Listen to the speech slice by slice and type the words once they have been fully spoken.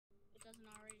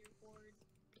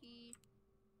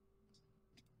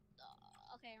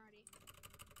Okay, I'm ready.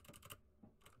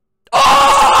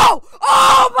 Oh!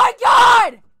 Oh my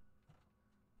god!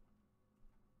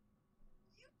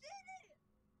 You did it!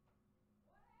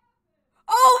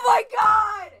 Oh my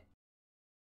god!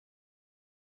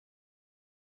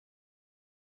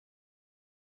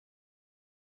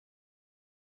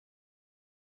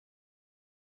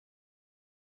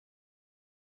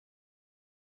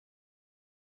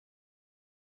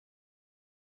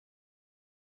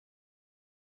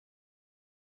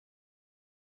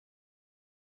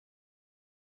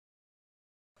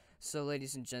 So,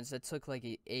 ladies and gents, that took like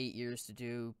 8 years to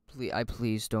do.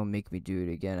 Please don't make me do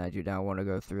it again. I do not want to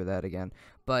go through that again.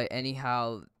 But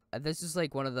anyhow, this is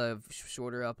like one of the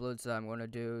shorter uploads that I'm going to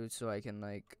do so I can,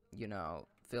 like, you know,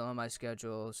 fill in my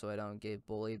schedule so I don't get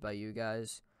bullied by you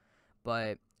guys.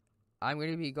 But I'm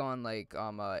going to be going like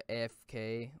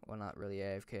AFK. Well, not really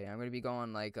AFK. I'm going to be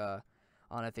going like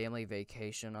on a family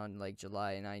vacation on like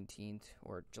July 19th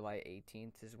or July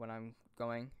 18th is when I'm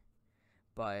going.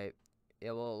 But it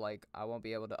will, like, I won't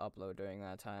be able to upload during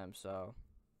that time, so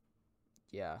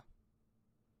yeah.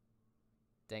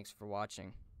 Thanks for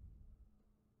watching.